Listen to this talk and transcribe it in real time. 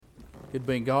Good to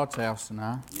be in God's house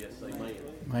tonight. Yes, amen.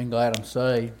 I'm glad I'm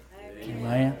saved.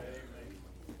 Amen.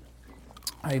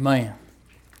 Amen.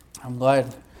 I'm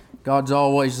glad God's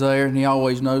always there and He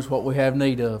always knows what we have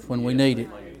need of when we need it.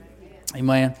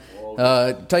 Amen.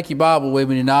 Take your Bible with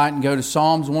me tonight and go to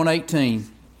Psalms 118.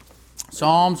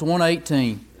 Psalms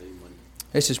 118.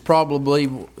 This is probably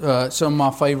some of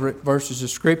my favorite verses of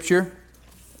Scripture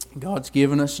God's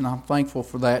given us, and I'm thankful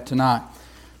for that tonight.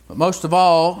 But most of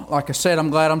all, like I said, I'm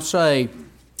glad I'm saved.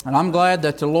 And I'm glad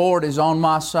that the Lord is on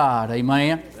my side.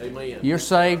 Amen. Amen. You're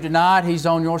saved tonight. He's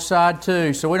on your side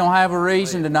too. So we don't have a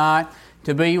reason tonight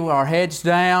to be with our heads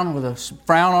down with a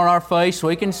frown on our face.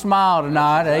 We can smile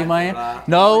tonight. Amen.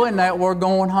 Knowing that we're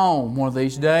going home one of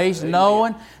these days.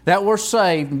 Knowing that we're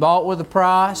saved and bought with a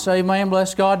price. Amen.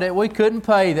 Bless God that we couldn't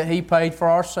pay, that He paid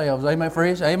for ourselves. Amen. For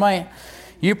His. Amen.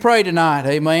 You pray tonight.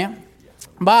 Amen.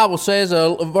 The Bible says,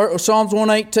 Psalms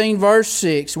 118 verse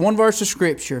 6, one verse of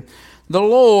Scripture. The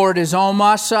Lord is on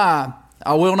my side.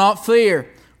 I will not fear.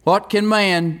 What can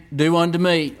man do unto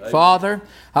me? Amen. Father,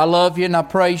 I love You and I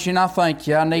praise You and I thank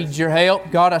You. I need Your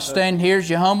help. God, I stand here as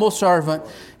Your humble servant.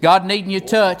 God, needing Your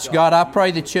touch. God, I pray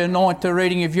that You anoint the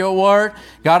reading of Your Word.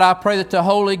 God, I pray that the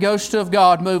Holy Ghost of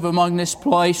God move among this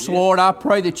place. Lord, I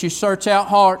pray that You search out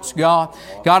hearts, God.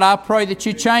 God, I pray that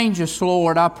You change us,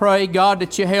 Lord. I pray, God,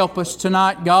 that You help us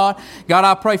tonight, God. God,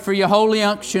 I pray for Your holy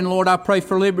unction, Lord. I pray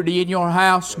for liberty in Your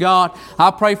house, God.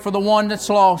 I pray for the one that's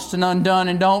lost and undone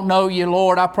and don't know You,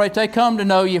 Lord. I pray that they come to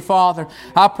know You, Father.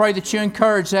 I pray that You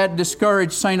encourage that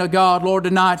discouraged saint of God, Lord,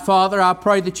 tonight, Father. I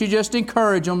pray that You just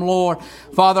encourage them, Lord.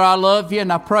 Father, I love You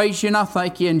and I praise You and I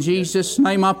thank You. In Jesus'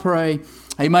 name I pray.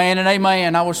 Amen and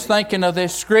amen. I was thinking of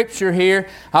this scripture here.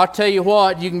 I'll tell you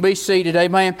what, you can be seated.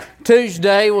 Amen.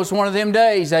 Tuesday was one of them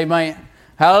days. Amen.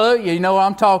 Hallelujah. You know what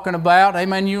I'm talking about.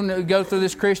 Amen. You go through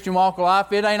this Christian walk of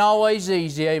life. It ain't always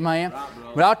easy. Amen.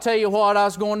 But I'll tell you what, I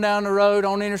was going down the road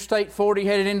on Interstate 40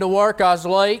 headed into work. I was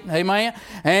late. Amen.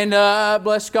 And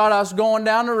bless God, I was going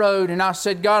down the road and I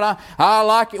said, God, I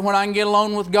like it when I can get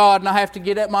alone with God and I have to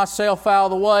get myself out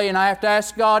of the way and I have to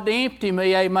ask God to empty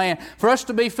me. Amen. For us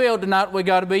to be filled tonight, we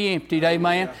got to be emptied.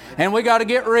 Amen. And we got to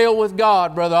get real with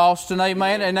God, Brother Austin.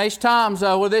 Amen. And there's times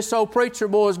where this old preacher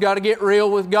boy's got to get real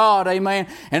with God. Amen.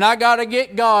 And I got to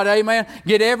get God. Amen.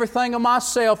 Get everything of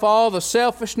myself, all the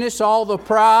selfishness, all the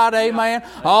pride. Amen.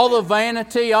 All the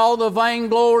vanity, all the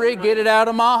vainglory, get it out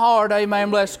of my heart. Amen.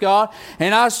 Bless God.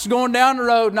 And I was going down the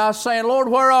road and I was saying, Lord,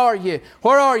 where are You?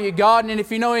 Where are You, God? And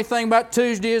if you know anything about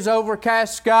Tuesdays,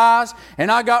 overcast skies.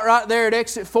 And I got right there at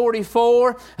exit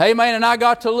 44. Amen. And I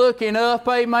got to looking up.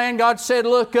 Amen. God said,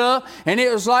 look up. And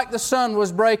it was like the sun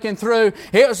was breaking through.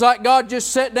 It was like God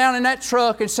just sat down in that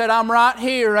truck and said, I'm right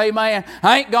here. Amen.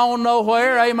 I ain't going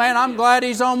nowhere. Amen. I'm glad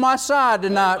He's on my side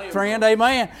tonight, friend.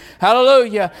 Amen.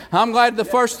 Hallelujah. I'm glad the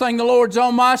first thing the Lord's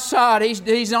on my side.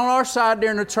 He's on our side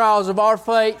during the trials of our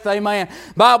faith. Amen.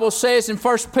 Bible says in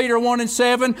 1 Peter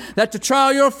 1:7 that the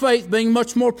trial of your faith being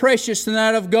much more precious than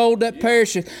that of gold that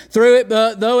perisheth, through it,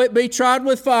 though it be tried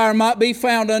with fire, might be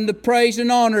found unto praise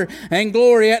and honor and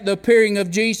glory at the appearing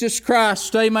of Jesus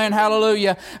Christ. Amen.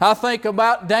 Hallelujah. I think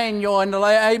about Daniel and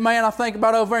amen. I think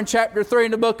about over in chapter 3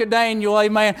 in the book of Daniel.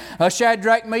 Amen.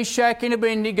 Shadrach, Meshach, and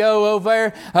Abednego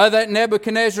over there that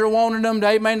Nebuchadnezzar wanted them to,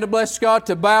 amen, to bless God,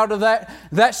 to bow to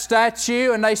that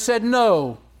statue, and they said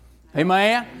no.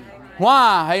 Amen.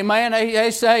 Why? Amen.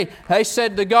 They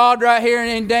said the God right here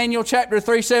in Daniel chapter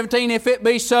 3:17, if it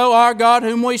be so, our God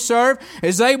whom we serve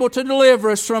is able to deliver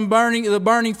us from the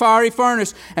burning fiery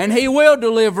furnace, and He will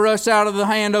deliver us out of the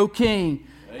hand, O King.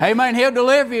 Amen. He'll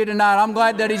deliver you tonight. I'm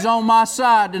glad that He's on my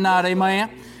side tonight. Amen.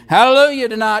 Hallelujah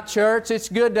tonight, church. It's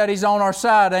good that He's on our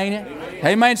side, ain't it? Amen.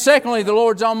 Amen. Secondly, the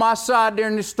Lord's on my side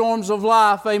during the storms of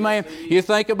life. Amen. You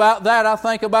think about that. I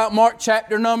think about Mark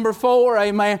chapter number 4.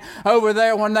 Amen. Over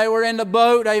there when they were in the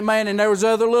boat. Amen. And there was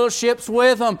other little ships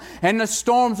with them. And the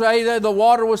storms, the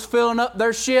water was filling up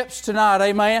their ships tonight.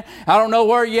 Amen. I don't know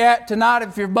where you're at tonight.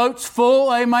 If your boat's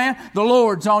full, amen, the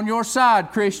Lord's on your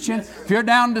side, Christian. If you're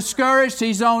down discouraged,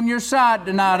 He's on your side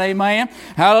tonight. Amen.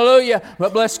 Hallelujah.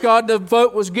 But bless God, the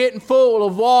boat was getting full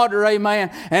of water, amen.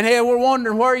 And here we're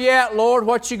wondering, where you at, Lord?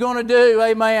 What you going to do,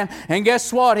 amen. And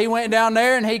guess what? He went down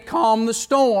there and He calmed the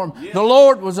storm. Yes. The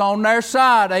Lord was on their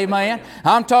side, amen.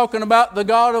 I'm talking about the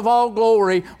God of all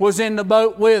glory was in the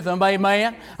boat with them,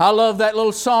 amen. I love that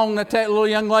little song that little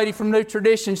young lady from New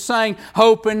Tradition sang,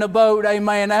 Hope in the Boat,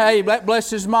 amen. Hey, that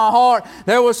blesses my heart.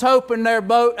 There was hope in their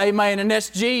boat, amen, and that's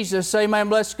Jesus, amen.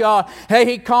 Bless God. Hey,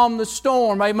 He calmed the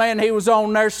storm, amen. He was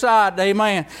on their side,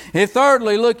 amen. And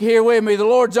thirdly, look here with me. The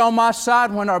Lord's on my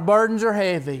side when our burdens are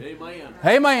heavy. Amen.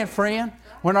 Amen, friend.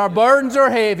 When our burdens are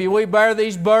heavy, we bear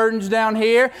these burdens down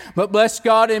here. But bless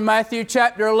God, in Matthew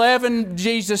chapter 11,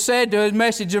 Jesus said to His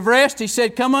message of rest, He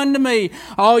said, come unto me,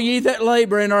 all ye that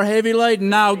labor and are heavy laden,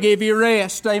 and I'll give you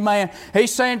rest. Amen.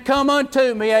 He's saying, come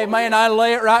unto me. Amen. I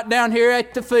lay it right down here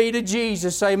at the feet of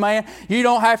Jesus. Amen. You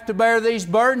don't have to bear these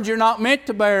burdens. You're not meant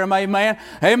to bear them. Amen.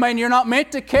 Amen. You're not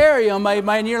meant to carry them.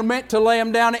 Amen. You're meant to lay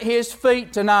them down at His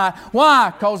feet tonight.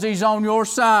 Why? Because He's on your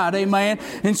side. Amen.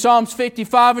 In Psalms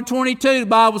 55 and 22, the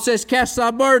Bible says, cast thy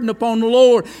burden upon the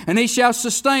Lord, and He shall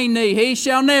sustain thee. He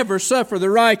shall never suffer the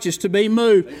righteous to be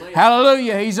moved. Amen.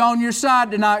 Hallelujah. He's on your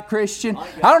side tonight, Christian.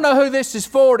 I don't know who this is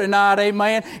for tonight.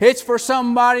 Amen. It's for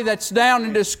somebody that's down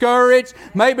and discouraged,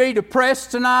 maybe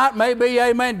depressed tonight, maybe,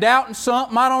 amen, doubting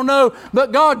something. I don't know.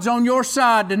 But God's on your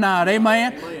side tonight.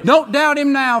 Amen. Amen. Don't doubt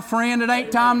Him now, friend. It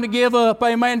ain't time to give up.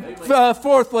 Amen.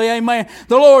 Fourthly, amen,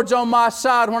 the Lord's on my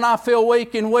side when I feel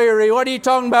weak and weary. What are you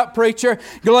talking about, preacher?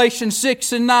 Galatians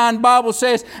 6 and 9, Bible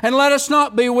says, and let us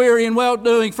not be weary in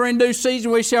well-doing, for in due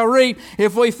season we shall reap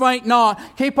if we faint not.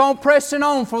 Keep on pressing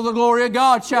on for the glory of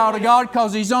God, child of God,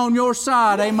 because He's on your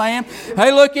side. Amen.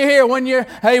 Hey, look here, when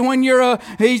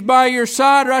He's by your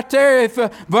side right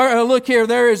there, look here,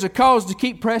 there is a cause to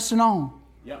keep pressing on.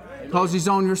 Because He's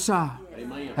on your side.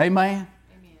 Amen. Amen.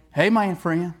 Amen,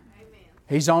 friend.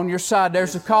 He's on your side.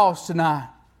 There's a cause tonight.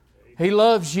 He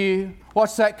loves you.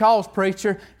 What's that cause,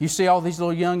 preacher? You see all these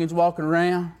little youngins walking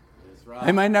around? That's right.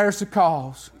 Amen. There's the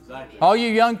cause. Exactly. All you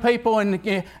young people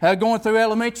going through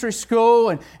elementary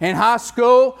school and high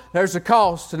school, there's a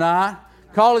cause tonight.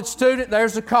 College student,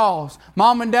 there's a cause.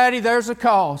 Mom and Daddy, there's a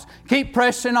cause. Keep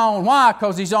pressing on. Why?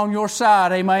 Because He's on your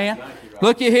side. Amen. Exactly. Right.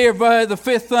 Look at here, the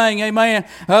fifth thing. Amen.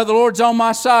 The Lord's on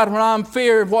my side when I'm in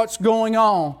fear of what's going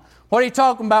on. What are you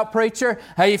talking about, preacher?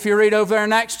 Hey, if you read over there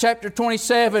in Acts chapter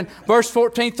 27, verse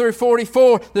 14 through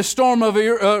 44, the storm of,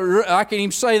 I can't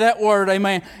even say that word,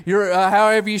 amen.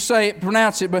 However you say it,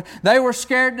 pronounce it, but they were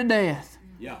scared to death.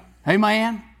 Yeah.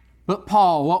 Amen. But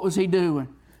Paul, what was he doing?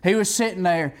 He was sitting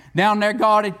there. Down there,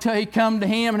 God had come to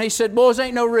him and He said, boys,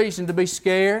 ain't no reason to be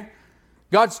scared.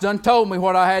 God's done told me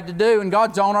what I had to do, and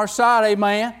God's on our side,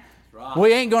 amen. Right.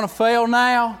 We ain't going to fail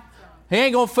now. He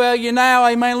ain't going to fail you now.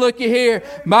 Amen. Look at here.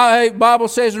 My Bible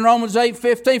says in Romans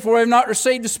 8:15, for we have not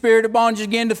received the spirit of bondage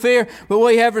again to fear, but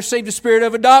we have received the spirit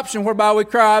of adoption, whereby we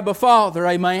cry, Abba, Father.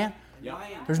 Amen. Yeah.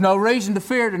 There's no reason to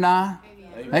fear tonight.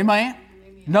 Amen. Amen.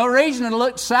 No reason to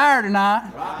look sour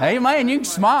tonight. Right. Amen. You can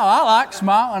smile. I like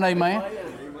smiling. Amen.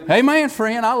 Amen,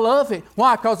 friend. I love it.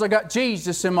 Why? Because I got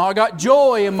Jesus in my heart. I got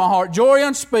joy in my heart. Joy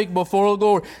unspeakable for the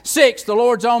Lord. 6, the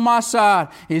Lord's on my side.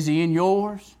 Is He in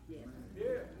yours?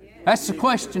 That's the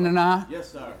question tonight.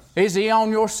 Yes, sir. Is He on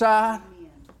your side?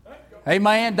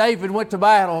 Amen. David went to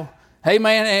battle.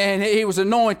 Amen. And he was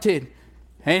anointed.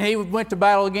 And he went to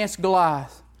battle against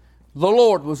Goliath. The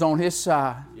Lord was on his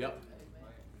side. Yep.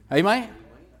 Amen.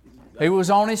 He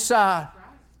was on his side.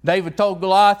 David told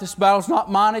Goliath, this battle's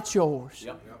not mine, it's yours.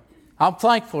 Yep. I'm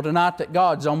thankful tonight that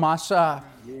God's on my side.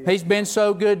 He's been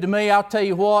so good to me. I'll tell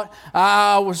you what,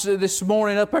 I was this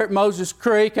morning up there at Moses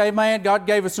Creek. Amen. God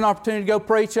gave us an opportunity to go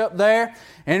preach up there.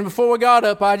 And before we got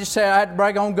up, I just said I had to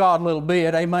brag on God a little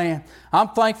bit. Amen. I'm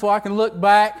thankful I can look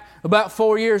back about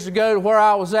 4 years ago to where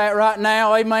I was at right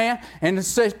now, amen, and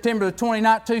September the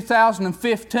 29th,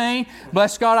 2015.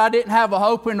 Bless God, I didn't have a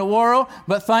hope in the world,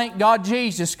 but thank God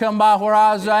Jesus come by where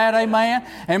I was at, amen,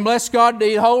 and bless God,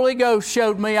 the Holy Ghost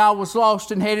showed me I was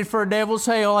lost and headed for a devil's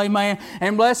hell, amen,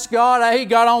 and bless God, He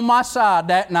got on my side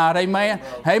that night, amen.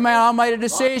 Amen, I made a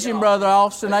decision, Brother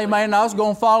Austin, amen, I was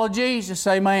going to follow Jesus,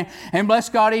 amen, and bless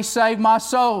God, He saved my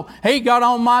soul. He got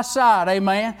on my side,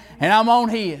 amen, and I'm on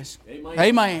His,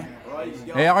 amen.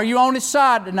 Hey, are you on His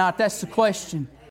side tonight? That's the question.